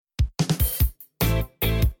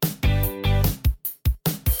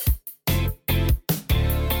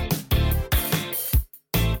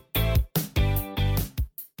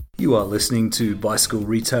You are listening to Bicycle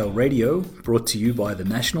Retail Radio, brought to you by the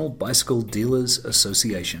National Bicycle Dealers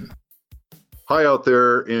Association. Hi out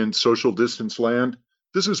there in social distance land.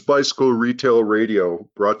 This is Bicycle Retail Radio,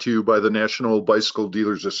 brought to you by the National Bicycle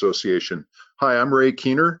Dealers Association. Hi, I'm Ray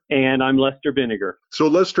Keener. And I'm Lester Vinegar. So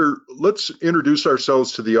Lester, let's introduce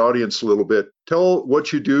ourselves to the audience a little bit. Tell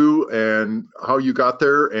what you do and how you got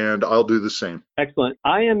there, and I'll do the same. Excellent.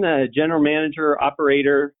 I am the general manager,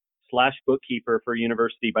 operator, / bookkeeper for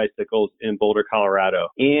University Bicycles in Boulder, Colorado.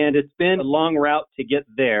 And it's been a long route to get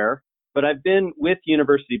there, but I've been with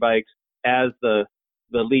University Bikes as the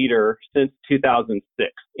leader since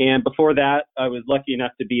 2006. And before that, I was lucky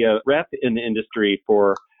enough to be a rep in the industry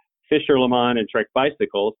for Fisher, Lemon, and Trek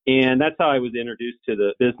Bicycles. And that's how I was introduced to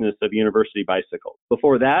the business of University Bicycles.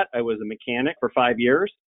 Before that, I was a mechanic for 5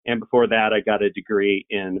 years. And before that, I got a degree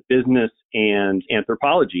in business and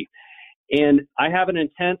anthropology. And I have an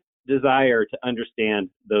intense desire to understand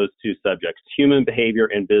those two subjects, human behavior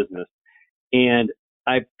and business. And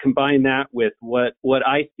I've combined that with what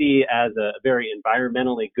I see as a very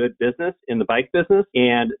environmentally good business in the bike business.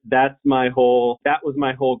 And that was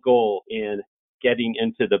my whole goal in getting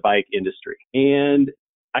into the bike industry. And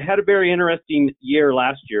I had a very interesting year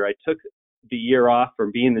last year. I took the year off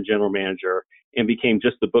from being the general manager and became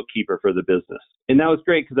just the bookkeeper for the business. And that was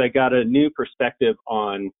great because I got a new perspective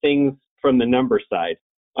on things from the number side.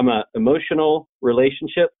 I'm an emotional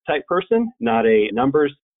relationship type person, not a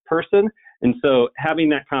numbers person. And so having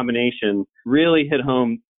that combination really hit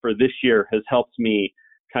home for this year has helped me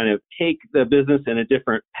kind of take the business in a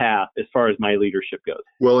different path as far as my leadership goes.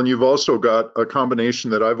 Well, and you've also got a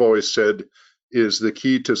combination that I've always said is the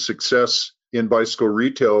key to success in bicycle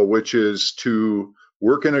retail, which is to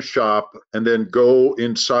work in a shop and then go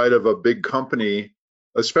inside of a big company,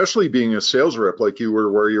 especially being a sales rep like you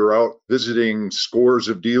were, where you're out visiting scores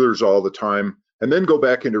of dealers all the time, and then go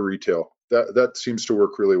back into retail. That seems to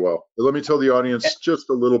work really well. But let me tell the audience just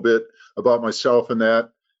a little bit about myself, and that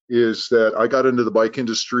is that I got into the bike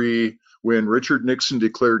industry when Richard Nixon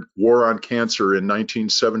declared war on cancer in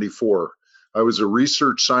 1974. I was a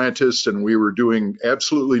research scientist, and we were doing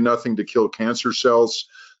absolutely nothing to kill cancer cells.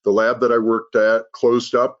 The lab that I worked at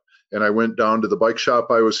closed up, and I went down to the bike shop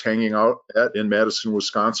I was hanging out at in Madison,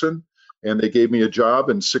 Wisconsin, and they gave me a job.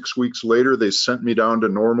 And 6 weeks later, they sent me down to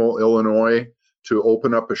Normal, Illinois to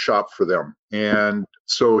open up a shop for them. And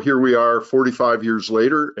so here we are 45 years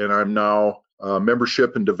later, and I'm now a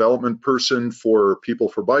membership and development person for People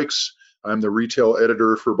for Bikes. I'm the retail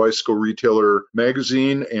editor for Bicycle Retailer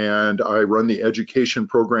magazine, and I run the education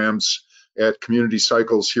programs at Community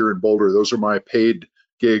Cycles here in Boulder. Those are my paid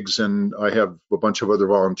gigs, and I have a bunch of other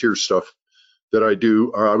volunteer stuff that I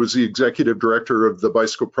do. I was the executive director of the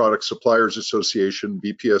Bicycle Product Suppliers Association,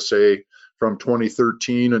 BPSA, from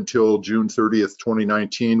 2013 until June 30th,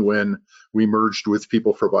 2019, when we merged with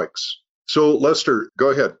People for Bikes. So Lester,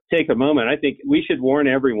 go ahead. Take a moment. I think we should warn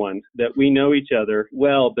everyone that we know each other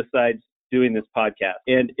well besides doing this podcast.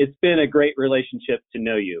 And it's been a great relationship to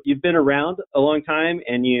know you. You've been around a long time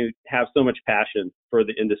and you have so much passion for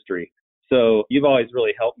the industry. So you've always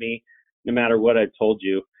really helped me no matter what I've told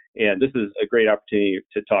you. And this is a great opportunity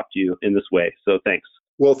to talk to you in this way. So thanks.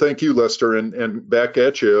 Well, thank you, Lester. And back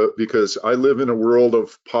at you, because I live in a world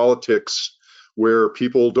of politics where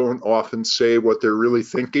people don't often say what they're really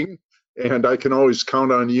thinking. And I can always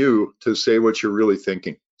count on you to say what you're really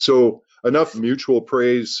thinking. So enough mutual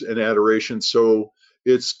praise and adoration. So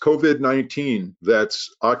it's COVID-19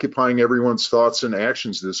 that's occupying everyone's thoughts and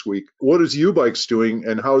actions this week. What is U-Bikes doing,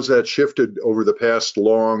 and how has that shifted over the past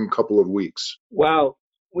long couple of weeks? Wow,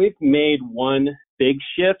 we've made one big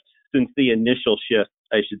shift since the initial shift,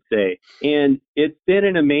 I should say. And it's been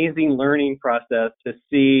an amazing learning process to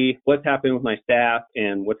see what's happened with my staff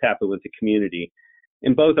and what's happened with the community.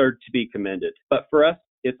 And both are to be commended. But for us,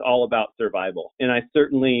 it's all about survival. And I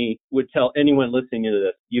certainly would tell anyone listening to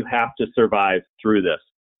this, you have to survive through this.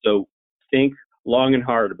 So think long and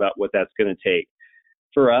hard about what that's going to take.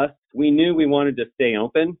 For us, we knew we wanted to stay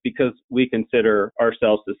open because we consider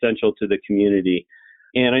ourselves essential to the community.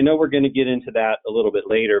 And I know we're going to get into that a little bit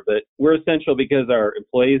later, but we're essential because our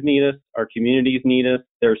employees need us, our communities need us,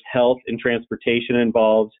 there's health and transportation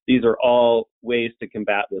involved. These are all ways to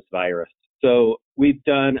combat this virus. So we've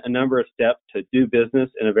done a number of steps to do business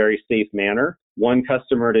in a very safe manner, one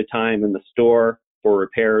customer at a time in the store for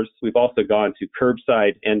repairs. We've also gone to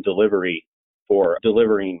curbside and delivery for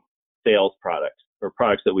delivering sales products, or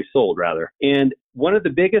products that we sold rather. And one of the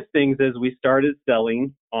biggest things is we started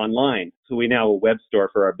selling online. So we now have a web store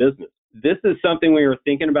for our business. This is something we were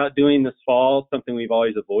thinking about doing this fall, something we've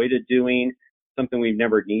always avoided doing, something we've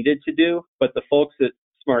never needed to do. But the folks that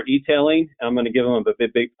Smart E-tailing. I'm going to give them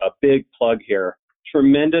a big plug here.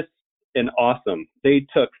 Tremendous and awesome. They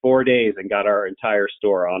took 4 days and got our entire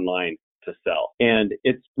store online to sell. And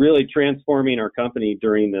it's really transforming our company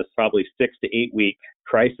during this probably 6 to 8 week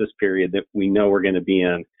crisis period that we know we're going to be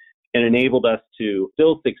in, and enabled us to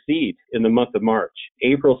still succeed in the month of March.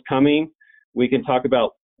 April's coming. We can talk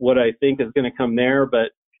about what I think is going to come there,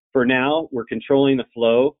 but for now, we're controlling the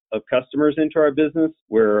flow of customers into our business.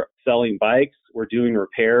 We're selling bikes, we're doing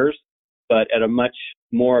repairs, but at a much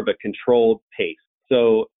more of a controlled pace.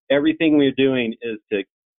 So everything we're doing is to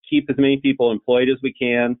keep as many people employed as we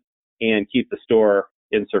can and keep the store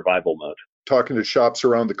in survival mode. Talking to shops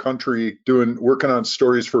around the country, working on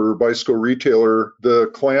stories for Bicycle Retailer, the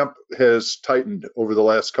clamp has tightened over the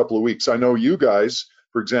last couple of weeks. I know you guys,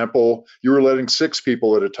 for example, you were letting 6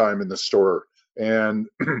 people at a time in the store. And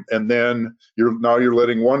then you're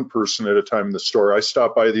letting 1 person at a time in the store. I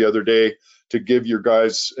stopped by the other day to give your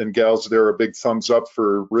guys and gals there a big thumbs up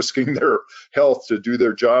for risking their health to do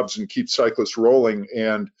their jobs and keep cyclists rolling.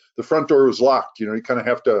 And the front door was locked. You kind of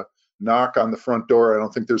have to knock on the front door. I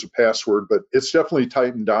don't think there's a password, but it's definitely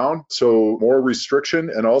tightened down. So more restriction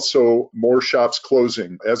and also more shops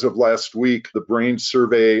closing. As of last week, the Brain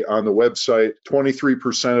survey on the website,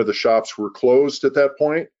 23% of the shops were closed at that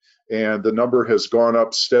point, and the number has gone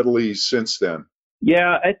up steadily since then.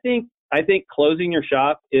 Yeah, I think closing your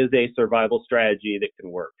shop is a survival strategy that can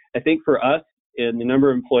work. I think for us, in the number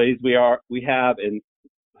of employees we have and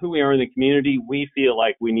who we are in the community, we feel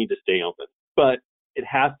like we need to stay open. But it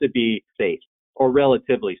has to be safe or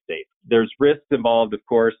relatively safe. There's risks involved, of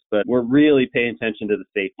course, but we're really paying attention to the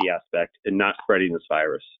safety aspect and not spreading this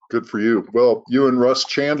virus. Good for you. Well, you and Russ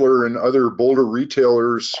Chandler and other Boulder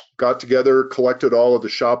retailers got together, collected all of the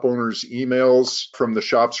shop owners' emails from the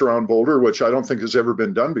shops around Boulder, which I don't think has ever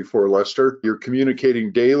been done before, Lester. You're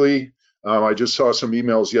communicating daily. I just saw some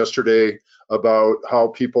emails yesterday about how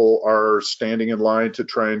people are standing in line to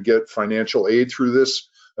try and get financial aid through this.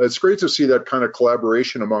 It's great to see that kind of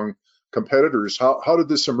collaboration among competitors. How did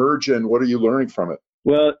this emerge, and what are you learning from it?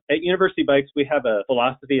 Well, at University Bikes, we have a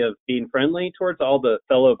philosophy of being friendly towards all the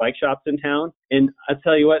fellow bike shops in town. And I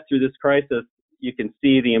tell you what, through this crisis, you can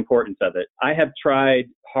see the importance of it. I have tried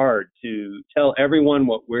hard to tell everyone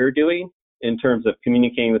what we're doing in terms of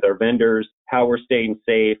communicating with our vendors, how we're staying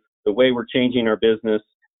safe, the way we're changing our business,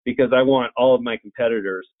 because I want all of my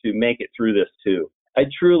competitors to make it through this too. I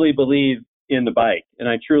truly believe in the bike, and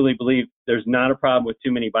I truly believe there's not a problem with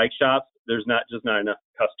too many bike shops. There's not enough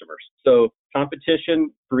customers. So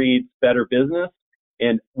competition breeds better business,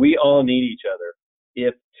 and we all need each other.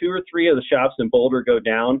 If 2 or 3 of the shops in Boulder go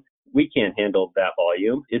down, we can't handle that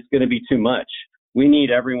volume. It's going to be too much. We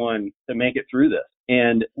need everyone to make it through this.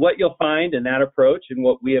 And what you'll find in that approach, and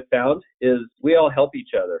what we have found, is we all help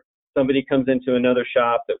each other. Somebody comes into another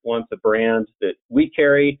shop that wants a brand that we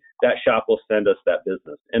carry, that shop will send us that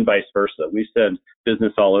business, and vice versa. We send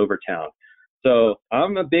business all over town. So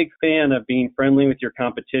I'm a big fan of being friendly with your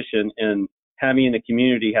competition and having the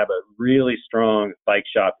community have a really strong bike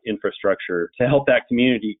shop infrastructure to help that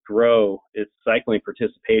community grow its cycling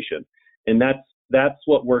participation. And that's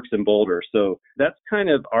what works in Boulder. So that's kind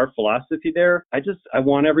of our philosophy there. I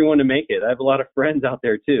want everyone to make it. I have a lot of friends out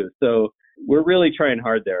there too. So we're really trying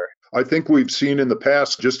hard there. I think we've seen in the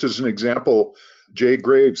past, just as an example, Jay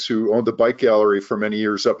Graves, who owned the Bike Gallery for many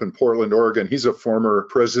years up in Portland, Oregon. He's a former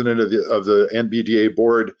president of the NBDA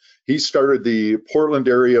board. He started the Portland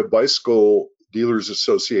Area Bicycle Dealers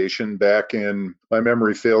Association back in, my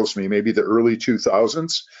memory fails me, maybe the early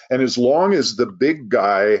 2000s. And as long as the big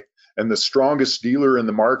guy and the strongest dealer in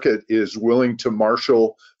the market is willing to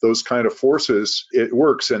marshal those kind of forces, it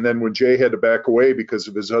works. And then when Jay had to back away because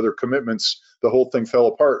of his other commitments, the whole thing fell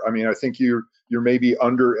apart. I mean, I think you're maybe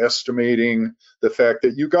underestimating the fact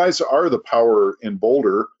that you guys are the power in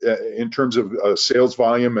Boulder in terms of sales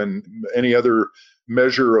volume and any other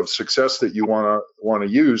measure of success that you want to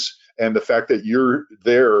use. And the fact that you're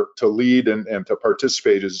there to lead and to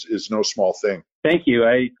participate is no small thing. Thank you.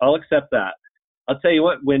 I'll accept that. I'll tell you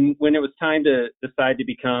what, when it was time to decide to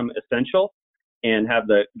become essential and have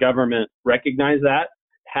the government recognize that,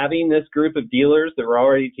 having this group of dealers that were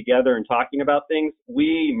already together and talking about things,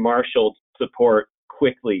 we marshaled support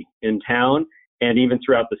quickly in town and even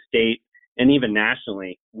throughout the state and even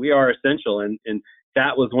nationally. We are essential, and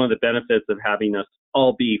that was one of the benefits of having us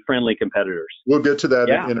all be friendly competitors. We'll get to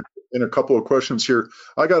that in a couple of questions here.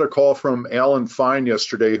 I got a call from Alan Fine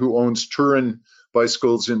yesterday, who owns Turin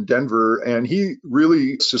Bicycles in Denver, and he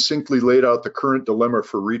really succinctly laid out the current dilemma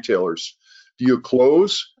for retailers. Do you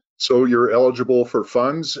close so you're eligible for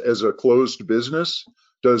funds as a closed business?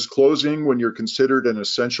 Does closing when you're considered an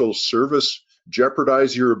essential service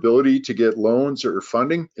jeopardize your ability to get loans or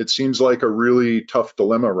funding? It seems like a really tough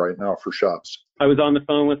dilemma right now for shops. I was on the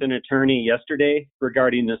phone with an attorney yesterday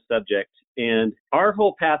regarding this subject, and our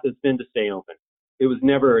whole path has been to stay open. It was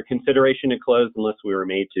never a consideration to close unless we were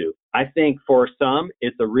made to. I think for some,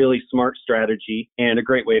 it's a really smart strategy and a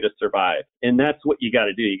great way to survive. And that's what you got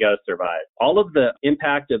to do. You got to survive. All of the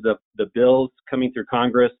impact of the bills coming through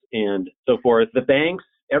Congress and so forth, the banks,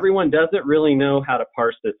 everyone doesn't really know how to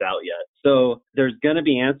parse this out yet. So there's going to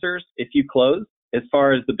be answers if you close. As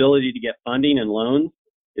far as the ability to get funding and loans,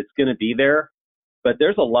 it's going to be there. But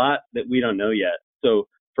there's a lot that we don't know yet. So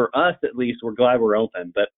for us, at least, we're glad we're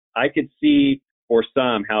open. But I could see for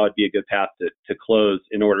some how it'd be a good path to close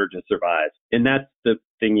in order to survive. And that's the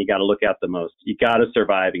thing you got to look at the most. You got to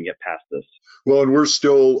survive and get past this. Well, and we're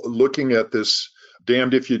still looking at this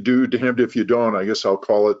damned if you do, damned if you don't, I guess I'll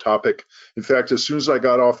call it, topic. In fact, as soon as I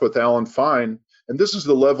got off with Alan Fine, and this is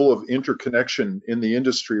the level of interconnection in the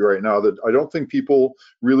industry right now that I don't think people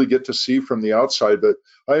really get to see from the outside, but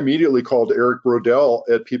I immediately called Eric Brodell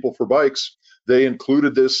at People for Bikes. They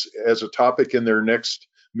included this as a topic in their next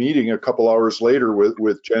meeting a couple hours later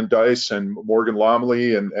with Jen Dice and Morgan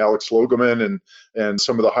Lomley and Alex Logeman and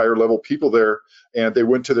some of the higher level people there. And they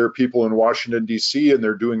went to their people in Washington, D.C., and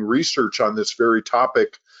they're doing research on this very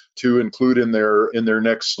topic to include in their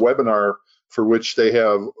next webinar, for which they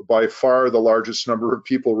have by far the largest number of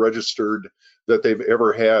people registered that they've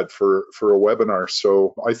ever had for a webinar.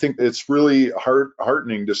 So I think it's really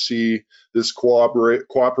heartening to see this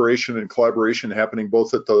cooperation and collaboration happening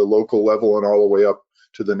both at the local level and all the way up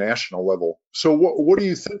to the national level. So what do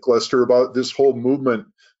you think, Lester, about this whole movement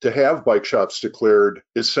to have bike shops declared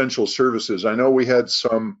essential services? I know we had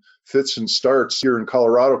some fits and starts here in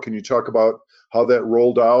Colorado. Can you talk about how that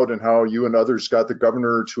rolled out and how you and others got the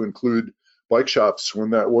governor to include bike shops when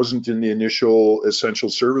that wasn't in the initial essential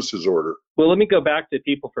services order? Well, let me go back to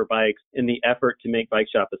People for Bikes in the effort to make bike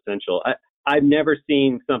shop essential. I've never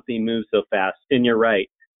seen something move so fast. And you're right,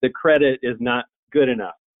 the credit is not good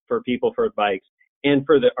enough for People for Bikes and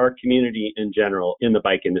for our community in general in the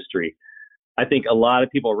bike industry. I think a lot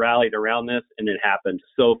of people rallied around this, and it happened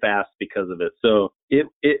so fast because of it. So it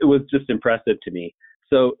was just impressive to me.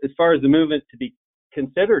 So as far as the movement to be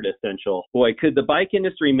considered essential, boy, could the bike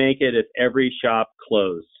industry make it if every shop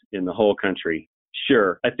closed in the whole country?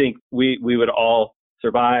 Sure. I think we would all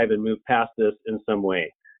survive and move past this in some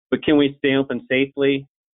way. But can we stay open safely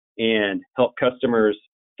and help customers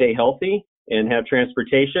stay healthy and have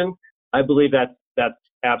transportation? I believe that's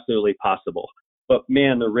absolutely possible. But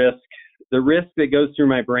man, the risk that goes through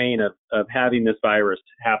my brain of having this virus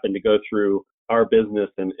happen to go through our business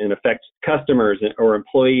and affect customers or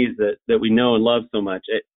employees that we know and love so much,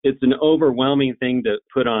 it's an overwhelming thing to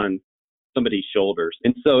put on somebody's shoulders.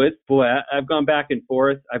 And so I've gone back and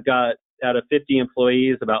forth. I've got out of 50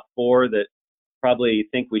 employees, about 4 that probably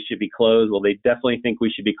think we should be closed. Well, they definitely think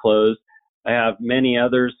we should be closed. I have many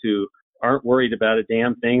others who aren't worried about a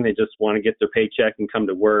damn thing. They just want to get their paycheck and come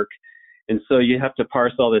to work. And so you have to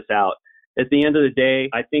parse all this out. At the end of the day,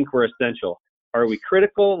 I think we're essential. Are we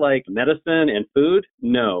critical like medicine and food?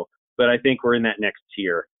 No, but I think we're in that next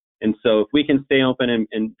tier. And so if we can stay open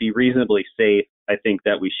and be reasonably safe, I think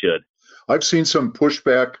that we should. I've seen some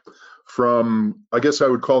pushback from, I guess I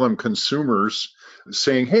would call them consumers,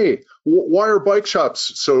 saying, hey, why are bike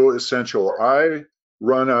shops so essential? I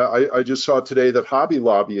just saw today that Hobby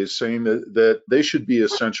Lobby is saying that they should be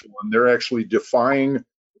essential, and they're actually defying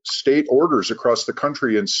state orders across the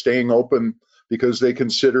country and staying open because they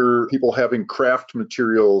consider people having craft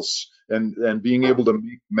materials and being able to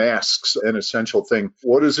make masks an essential thing.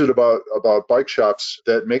 What is it about bike shops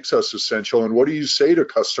that makes us essential? And what do you say to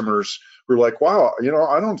customers who are like, wow,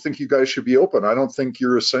 I don't think you guys should be open. I don't think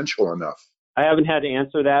you're essential enough. I haven't had to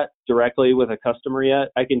answer that directly with a customer yet.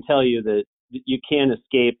 I can tell you that you can't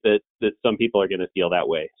escape that some people are going to feel that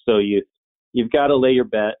way. So you've got to lay your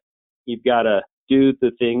bet. You've got to do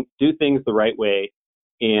things the right way.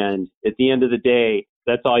 And at the end of the day,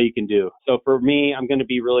 that's all you can do. So for me, I'm going to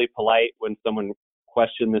be really polite when someone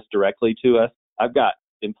questions this directly to us. I've got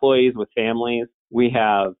employees with families. We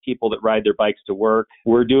have people that ride their bikes to work.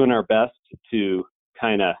 We're doing our best to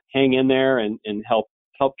kind of hang in there and help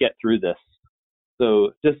get through this.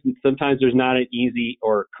 So just sometimes there's not an easy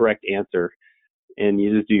or correct answer, and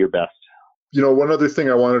you just do your best. One other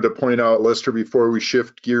thing I wanted to point out, Lester, before we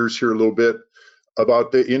shift gears here a little bit,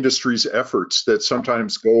 about the industry's efforts that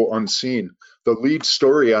sometimes go unseen. The lead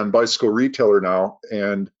story on Bicycle Retailer now,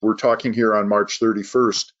 and we're talking here on March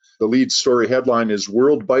 31st, the lead story headline is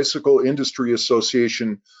World Bicycle Industry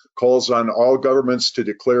Association calls on all governments to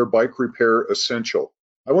declare bike repair essential.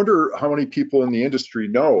 I wonder how many people in the industry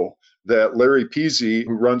know that Larry Peasy,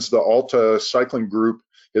 who runs the Alta Cycling Group,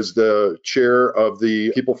 is the chair of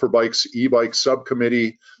the People for Bikes e-bike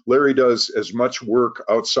subcommittee. Larry does as much work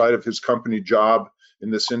outside of his company job in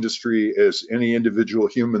this industry as any individual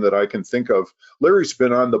human that I can think of. Larry's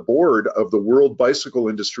been on the board of the World Bicycle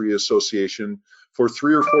Industry Association for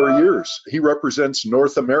 3 or 4 years. He represents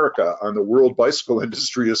North America on the World Bicycle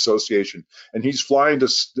Industry Association, and he's flying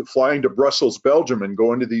to Brussels, Belgium, and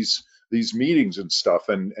going to these meetings and stuff.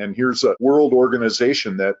 And here's a world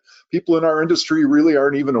organization that people in our industry really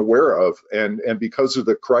aren't even aware of. And because of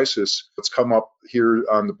the crisis, it's come up here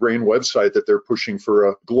on the Brain website that they're pushing for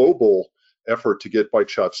a global effort to get bike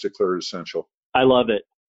shops declared essential. I love it.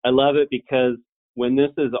 I love it because when this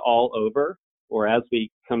is all over, or as we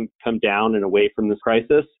come down and away from this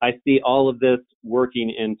crisis, I see all of this working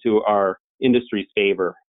into our industry's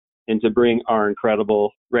favor and to bring our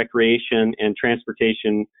incredible recreation and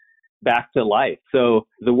transportation back to life. So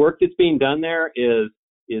the work that's being done there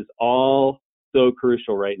is all so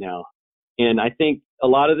crucial right now. And I think a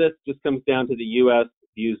lot of this just comes down to the U.S.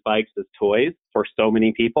 views bikes as toys for so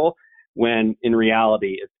many people, when in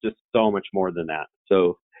reality, it's just so much more than that.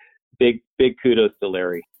 So big kudos to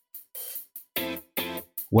Larry.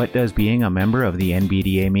 What does being a member of the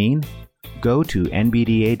NBDA mean? Go to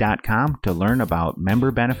nbda.com to learn about member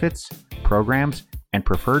benefits, programs, and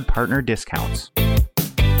preferred partner discounts.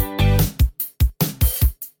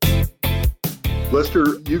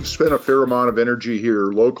 Lester, you've spent a fair amount of energy here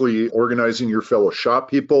locally organizing your fellow shop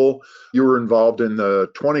people. You were involved in the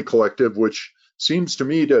 20 Collective, which seems to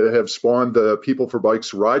me to have spawned the People for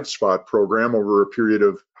Bikes Ride Spot program over a period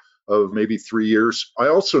of maybe 3 years. I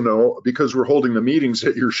also know, because we're holding the meetings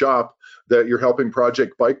at your shop, that you're helping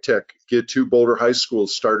Project Bike Tech get 2 Boulder high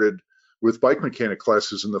schools started with bike mechanic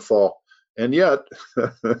classes in the fall. And yet,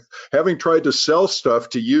 having tried to sell stuff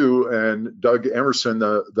to you and Doug Emerson,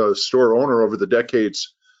 the store owner, over the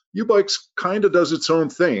decades, U-Bikes kind of does its own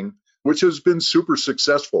thing, which has been super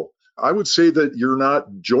successful. I would say that you're not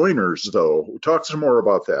joiners, though. Talk some more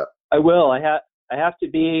about that. I will. I have to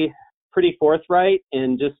be pretty forthright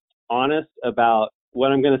and just honest about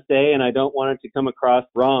what I'm going to say, and I don't want it to come across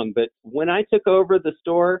wrong. But when I took over the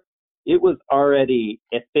store, it was already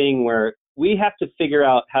a thing where we have to figure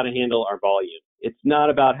out how to handle our volume. It's not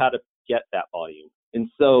about how to get that volume. And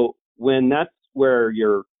so when that's where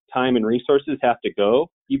your time and resources have to go,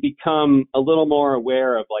 you become a little more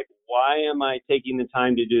aware of, like, why am I taking the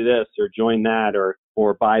time to do this or join that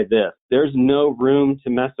or buy this? There's no room to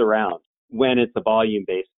mess around when it's a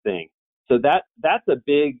volume-based thing. So that's a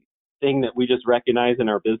big thing that we just recognize in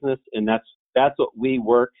our business, and that's what we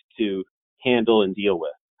work to handle and deal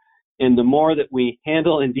with. And the more that we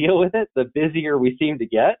handle and deal with it, the busier we seem to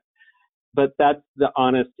get. But that's the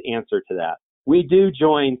honest answer to that. We do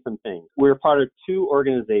join some things. We're part of 2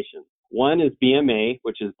 organizations. One is BMA,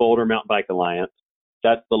 which is Boulder Mountain Bike Alliance.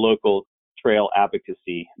 That's the local trail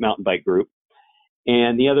advocacy mountain bike group.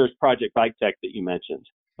 And the other is Project Bike Tech that you mentioned.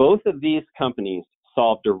 Both of these companies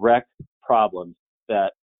solve direct problems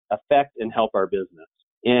that affect and help our business.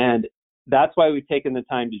 And that's why we've taken the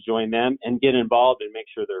time to join them and get involved and make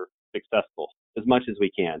sure they're successful as much as we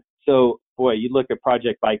can. So, boy, you look at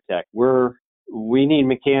Project Bike Tech, we need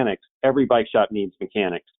mechanics. Every bike shop needs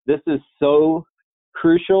mechanics. This is so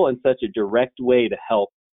crucial and such a direct way to help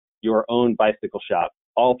your own bicycle shop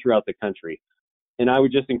all throughout the country. And I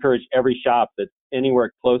would just encourage every shop that's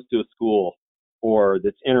anywhere close to a school or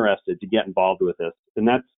that's interested to get involved with this. And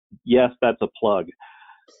that's a plug.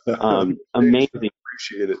 Amazing.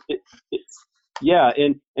 Appreciate it. Yeah,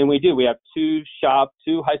 and we do. We have 2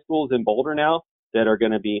 high schools in Boulder now that are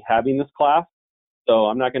going to be having this class. So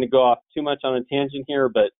I'm not going to go off too much on a tangent here,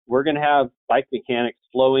 but we're going to have bike mechanics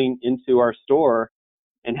flowing into our store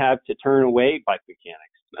and have to turn away bike mechanics.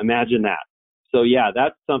 Imagine that. So yeah,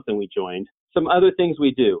 that's something we joined. Some other things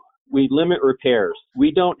we do. We limit repairs.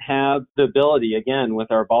 We don't have the ability, again, with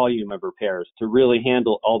our volume of repairs to really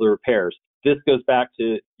handle all the repairs. This goes back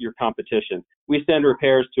to your competition. We send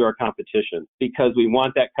repairs to our competition because we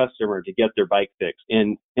want that customer to get their bike fixed.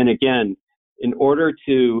 And again, in order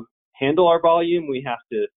to handle our volume, we have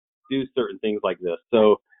to do certain things like this.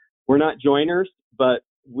 So we're not joiners, but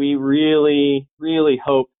we really, really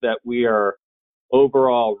hope that we are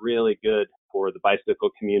overall really good for the bicycle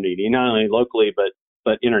community, not only locally,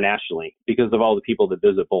 but internationally, because of all the people that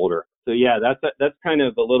visit Boulder. So yeah, that's kind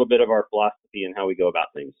of a little bit of our philosophy and how we go about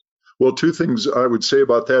things. Well, 2 things I would say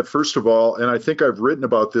about that. First of all, and I think I've written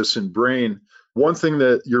about this in Brain, one thing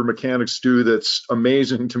that your mechanics do that's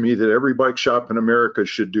amazing to me that every bike shop in America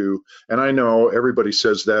should do, and I know everybody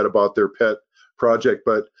says that about their pet project,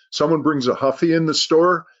 but someone brings a Huffy in the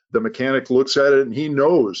store, The mechanic looks at it and he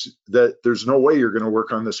knows that there's no way you're going to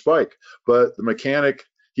work on this bike. But the mechanic,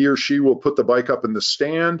 he or she will put the bike up in the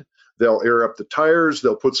stand. They'll air up the tires.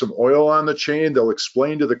 They'll put some oil on the chain. They'll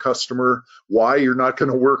explain to the customer why you're not going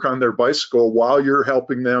to work on their bicycle while you're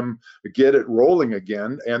helping them get it rolling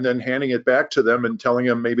again, and then handing it back to them and telling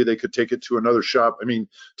them maybe they could take it to another shop. I mean,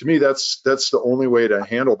 to me, that's the only way to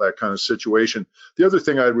handle that kind of situation. The other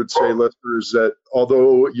thing I would say, Lester, is that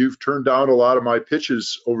although you've turned down a lot of my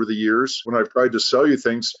pitches over the years when I've tried to sell you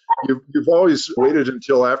things, you've always waited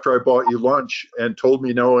until after I bought you lunch and told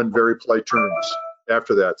me no in very polite terms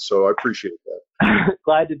after that. So I appreciate that.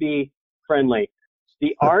 Glad to be friendly.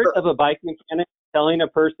 The art of a bike mechanic telling a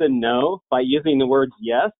person no by using the words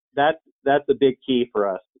yes, that's a big key for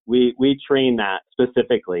us. We train that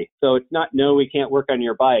specifically. So it's not no, we can't work on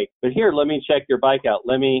your bike, but here, let me check your bike out.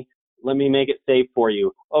 Let me make it safe for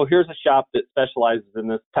you. Oh, here's a shop that specializes in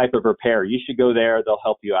this type of repair. You should go there. They'll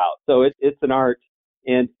help you out. So it's an art,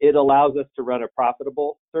 and it allows us to run a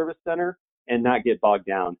profitable service center and not get bogged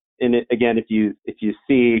down. And again, if you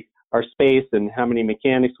see our space and how many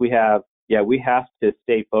mechanics we have, we have to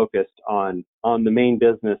stay focused on the main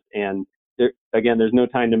business. And there's no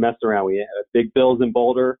time to mess around. We have big bills in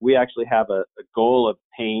Boulder. We actually have a goal of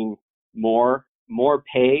paying more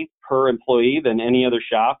pay per employee than any other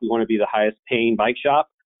shop. We want to be the highest paying bike shop.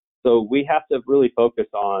 So we have to really focus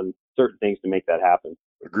on certain things to make that happen.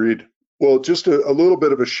 Agreed. Well, just a little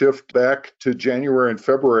bit of a shift back to January and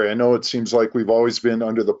February. I know it seems like we've always been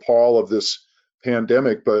under the pall of this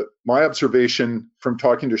pandemic, but my observation from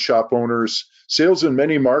talking to shop owners, sales in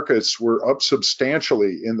many markets were up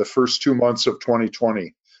substantially in the first 2 months of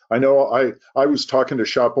 2020. I know I was talking to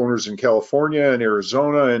shop owners in California and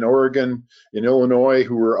Arizona and Oregon, in Illinois,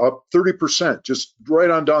 who were up 30%, just right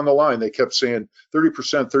on down the line. They kept saying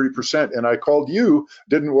 30%. And I called you,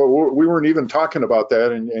 we weren't even talking about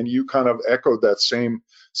that. And you kind of echoed that same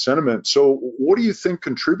sentiment. So what do you think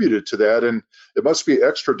contributed to that? And it must be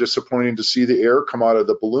extra disappointing to see the air come out of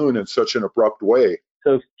the balloon in such an abrupt way.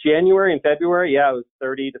 So January and February, it was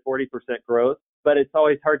 30 to 40% growth. But it's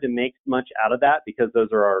always hard to make much out of that because those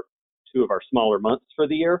are two of our smaller months for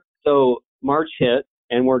the year. So March hit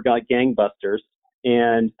and we're got gangbusters.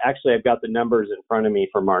 And actually, I've got the numbers in front of me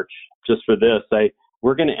for March just for this.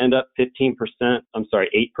 We're going to end up 8%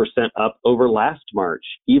 up over last March,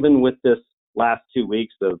 even with this last 2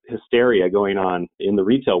 weeks of hysteria going on in the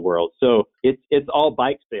retail world. So it's all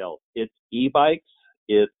bike sales. It's e-bikes,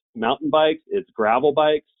 it's mountain bikes, it's gravel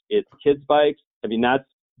bikes, it's kids bikes. I mean,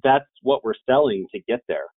 that's what we're selling to get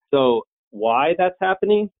there. So why that's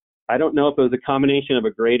happening? I don't know if it was a combination of a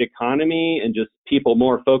great economy and just people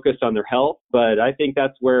more focused on their health, but I think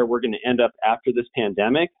that's where we're going to end up after this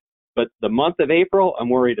pandemic. But the month of April, I'm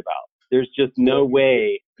worried about. There's just no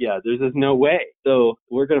way. There's just no way. So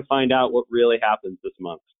we're going to find out what really happens this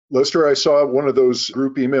month. Lester, I saw one of those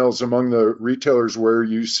group emails among the retailers where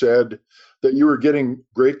you said that you were getting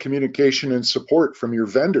great communication and support from your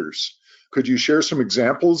vendors. Could you share some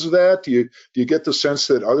examples of that? Do you get the sense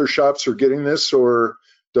that other shops are getting this, or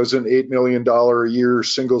does an $8 million a year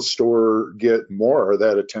single store get more of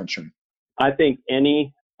that attention? I think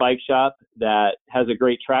any bike shop that has a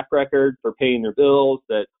great track record for paying their bills,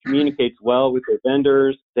 that communicates well with their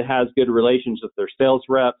vendors, that has good relations with their sales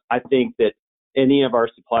reps, I think that any of our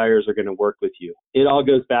suppliers are going to work with you. It all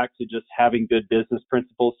goes back to just having good business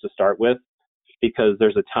principles to start with, because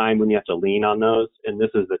there's a time when you have to lean on those, and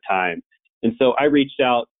this is the time. And so I reached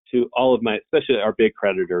out to all of especially our big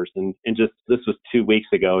creditors, and just, this was 2 weeks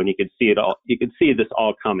ago, and you could see it all. You could see this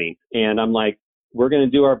all coming. And I'm like, we're going to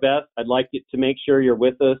do our best. I'd like it to make sure you're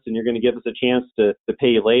with us and you're going to give us a chance to pay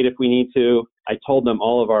you late if we need to. I told them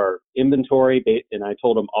all of our inventory, and I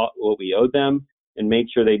told them what we owed them and made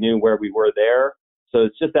sure they knew where we were there. So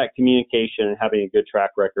it's just that communication and having a good track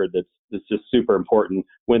record that's just super important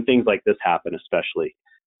when things like this happen, especially.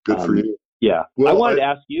 Good for you. Yeah. Well, I wanted to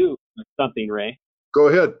ask you something, Ray. Go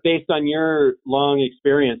ahead. Based on your long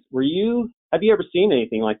experience, have you ever seen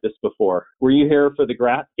anything like this before? Were you here for the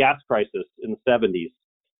gas crisis in the 70s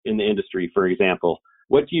in the industry, for example?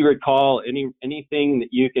 What do you recall? Anything that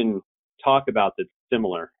you can talk about that's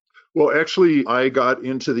similar? Well, actually, I got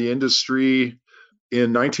into the industry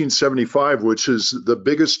in 1975, which is the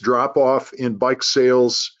biggest drop-off in bike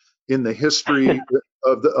sales in the history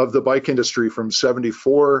of the bike industry, from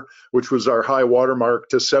 74, which was our high watermark,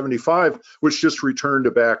 to 75, which just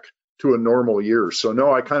returned back to a normal year. So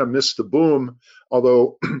no, I kind of missed the boom.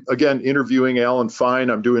 Although, again, interviewing Alan Fine,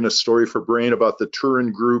 I'm doing a story for Brain about the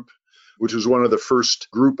Turin Group, which was one of the first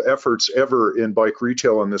group efforts ever in bike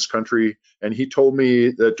retail in this country. And he told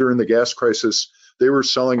me that during the gas crisis, they were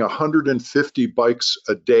selling 150 bikes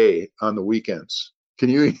a day on the weekends. Can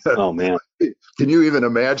you? Oh man. Can you even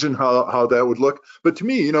imagine how that would look? But to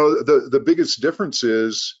me, the biggest difference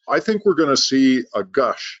is I think we're going to see a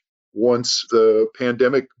gush once the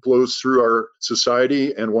pandemic blows through our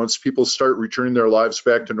society and once people start returning their lives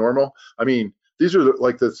back to normal. I mean, these are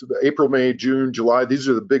like the April, May, June, July. These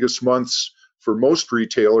are the biggest months for most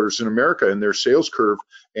retailers in America in their sales curve.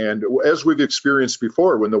 And as we've experienced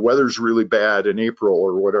before, when the weather's really bad in April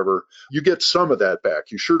or whatever, you get some of that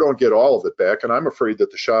back. You sure don't get all of it back. And I'm afraid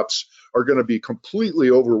that the shops are going to be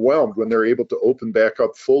completely overwhelmed when they're able to open back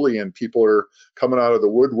up fully and people are coming out of the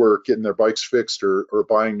woodwork, getting their bikes fixed or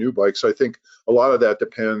buying new bikes. I think a lot of that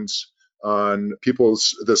depends on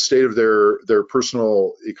the state of their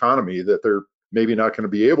personal economy, that they're maybe not going to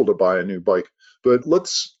be able to buy a new bike. But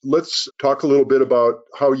let's talk a little bit about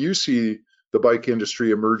how you see the bike industry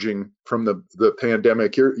emerging from the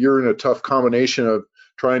pandemic. You're in a tough combination of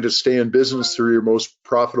trying to stay in business through your most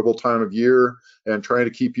profitable time of year and trying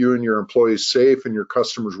to keep you and your employees safe and your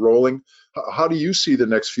customers rolling. How do you see the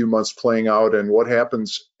next few months playing out, and what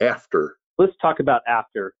happens after? Let's talk about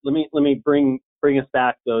after. Let me bring us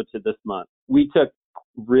back though to this month. We took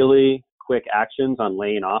really quick actions on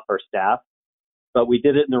laying off our staff, but we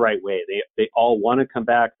did it in the right way. They all want to come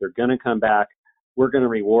back. They're going to come back. We're going to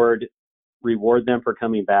reward them for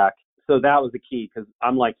coming back. So that was the key, because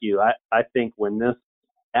I'm like you. I think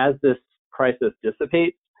as this crisis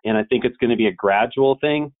dissipates, and I think it's going to be a gradual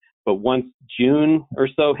thing, but once June or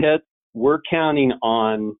so hits, we're counting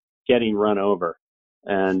on getting run over.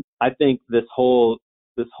 And I think this whole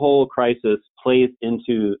crisis plays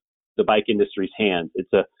into the bike industry's hands. It's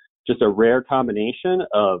just a rare combination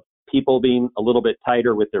of people being a little bit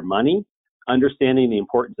tighter with their money, understanding the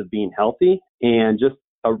importance of being healthy, and just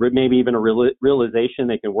maybe even a realization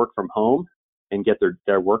they can work from home and get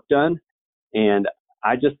their work done. And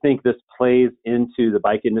I just think this plays into the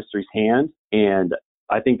bike industry's hand, and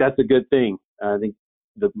I think that's a good thing. I think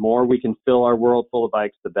the more we can fill our world full of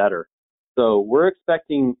bikes, the better. So we're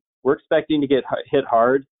expecting to get hit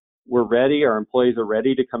hard. We're ready. Our employees are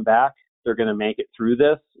ready to come back. They're going to make it through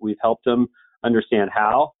this. We've helped them understand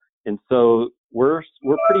how. And so we're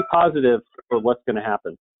pretty positive for what's going to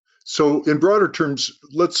happen. So in broader terms,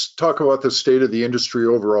 let's talk about the state of the industry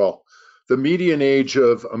overall. The median age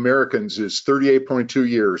of Americans is 38.2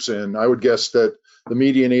 years, and I would guess that the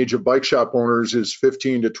median age of bike shop owners is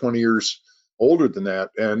 15 to 20 years older than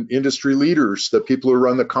that. And industry leaders, the people who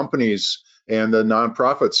run the companies and the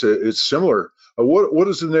nonprofits, it's similar. What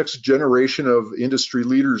does the next generation of industry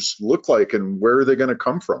leaders look like, and where are they going to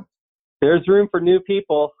come from? There's room for new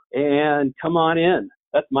people, and come on in.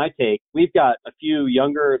 That's my take. We've got a few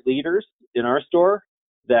younger leaders in our store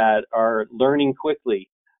that are learning quickly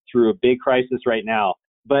through a big crisis right now.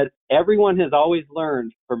 But everyone has always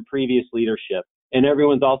learned from previous leadership, and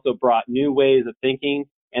everyone's also brought new ways of thinking,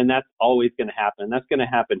 and that's always going to happen. That's going to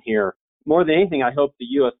happen here. More than anything, I hope the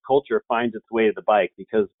U.S. culture finds its way to the bike,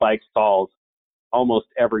 because bike solves almost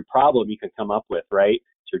every problem you can come up with, right?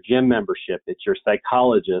 It's your gym membership, it's your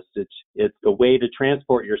psychologist, it's a way to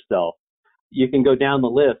transport yourself. You can go down the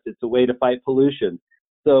list. It's a way to fight pollution.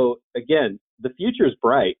 So again, the future is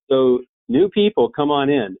bright. So new people, come on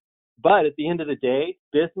in. But at the end of the day,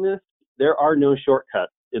 business, there are no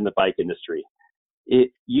shortcuts in the bike industry.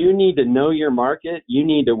 You need to know your market. You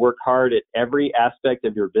need to work hard at every aspect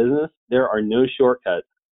of your business. There are no shortcuts.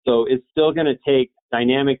 So it's still going to take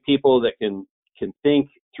dynamic people that can think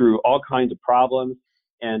through all kinds of problems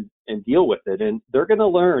and deal with it. And they're going to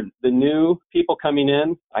learn. The new people coming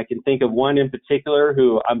in, I can think of one in particular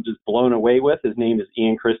who I'm just blown away with. His name is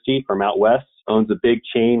Ian Christie from out west, owns a big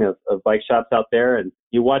chain of bike shops out there. And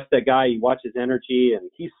you watch that guy, you watch his energy, and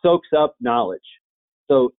he soaks up knowledge.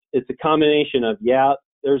 So it's a combination of,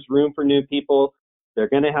 there's room for new people. They're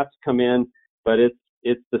going to have to come in, but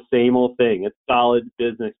it's the same old thing. It's solid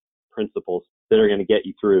business principles that are going to get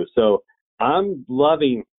you through. So I'm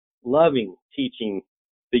loving teaching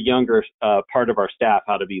the younger part of our staff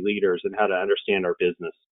how to be leaders and how to understand our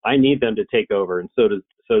business. I need them to take over, and so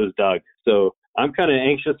does Doug. So I'm kind of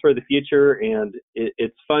anxious for the future, and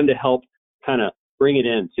it's fun to help kind of bring it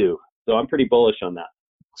in too. So I'm pretty bullish on that.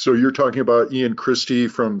 So you're talking about Ian Christie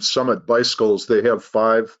from Summit Bicycles. They have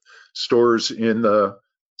 5 stores in the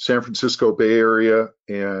San Francisco Bay Area,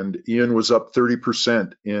 and Ian was up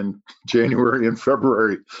 30% in January and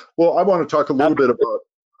February. Well, I want to talk a little bit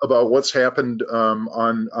about what's happened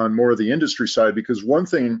on more of the industry side, because one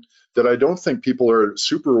thing that I don't think people are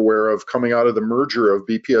super aware of coming out of the merger of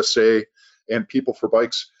BPSA and People for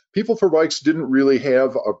Bikes, People for Bikes didn't really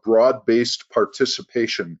have a broad-based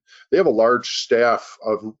participation. They have a large staff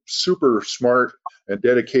of super smart and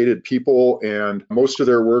dedicated people, and most of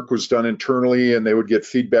their work was done internally, and they would get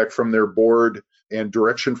feedback from their board and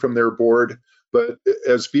direction from their board. But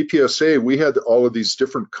as BPSA, we had all of these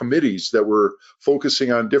different committees that were focusing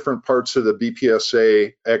on different parts of the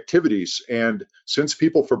BPSA activities. And since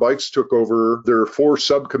People for Bikes took over, there are 4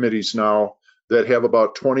 subcommittees now that have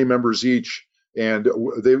about 20 members each. And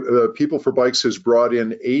People for Bikes has brought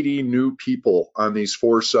in 80 new people on these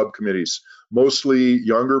 4 subcommittees, mostly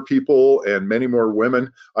younger people and many more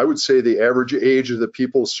women. I would say the average age of the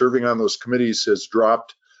people serving on those committees has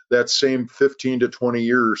dropped that same 15 to 20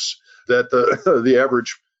 years that the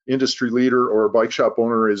average industry leader or bike shop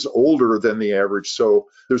owner is older than the average. So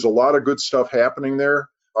there's a lot of good stuff happening there.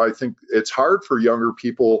 I think it's hard for younger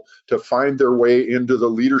people to find their way into the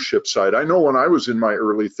leadership side. I know when I was in my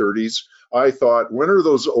early 30s, I thought, when are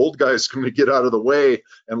those old guys going to get out of the way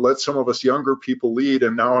and let some of us younger people lead?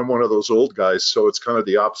 And now I'm one of those old guys. So it's kind of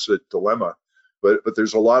the opposite dilemma. But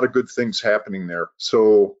there's a lot of good things happening there.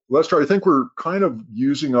 So, Lester, I think we're kind of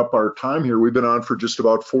using up our time here. We've been on for just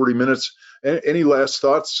about 40 minutes. Any last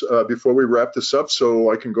thoughts before we wrap this up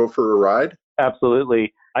so I can go for a ride?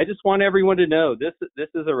 Absolutely. I just want everyone to know this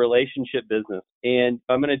is a relationship business. And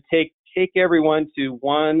I'm going to take everyone to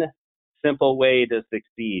one simple way to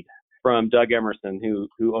succeed from Doug Emerson,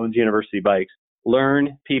 who owns University Bikes.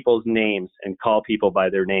 Learn people's names and call people by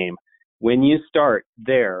their name. When you start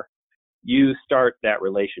there, you start that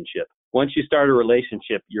relationship. Once you start a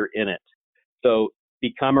relationship, you're in it. So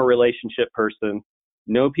become a relationship person,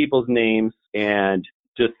 know people's names, and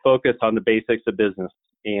just focus on the basics of business.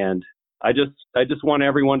 And I just want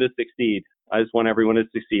everyone to succeed. I just want everyone to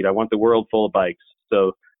succeed. I want the world full of bikes.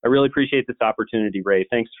 So I really appreciate this opportunity, Ray.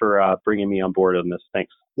 Thanks for bringing me on board on this.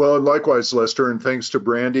 Thanks. Well, and likewise, Lester, and thanks to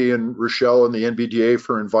Brandy and Rochelle and the NBDA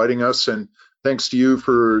for inviting us. And thanks to you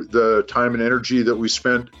for the time and energy that we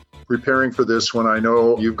spent preparing for this when I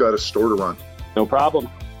know you've got a store to run. No problem.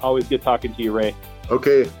 Always good talking to you, Ray.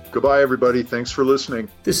 Okay. Goodbye, everybody. Thanks for listening.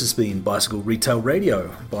 This has been Bicycle Retail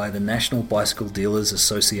Radio by the National Bicycle Dealers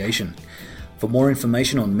Association. For more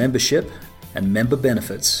information on membership and member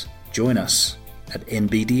benefits, join us at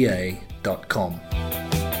nbda.com.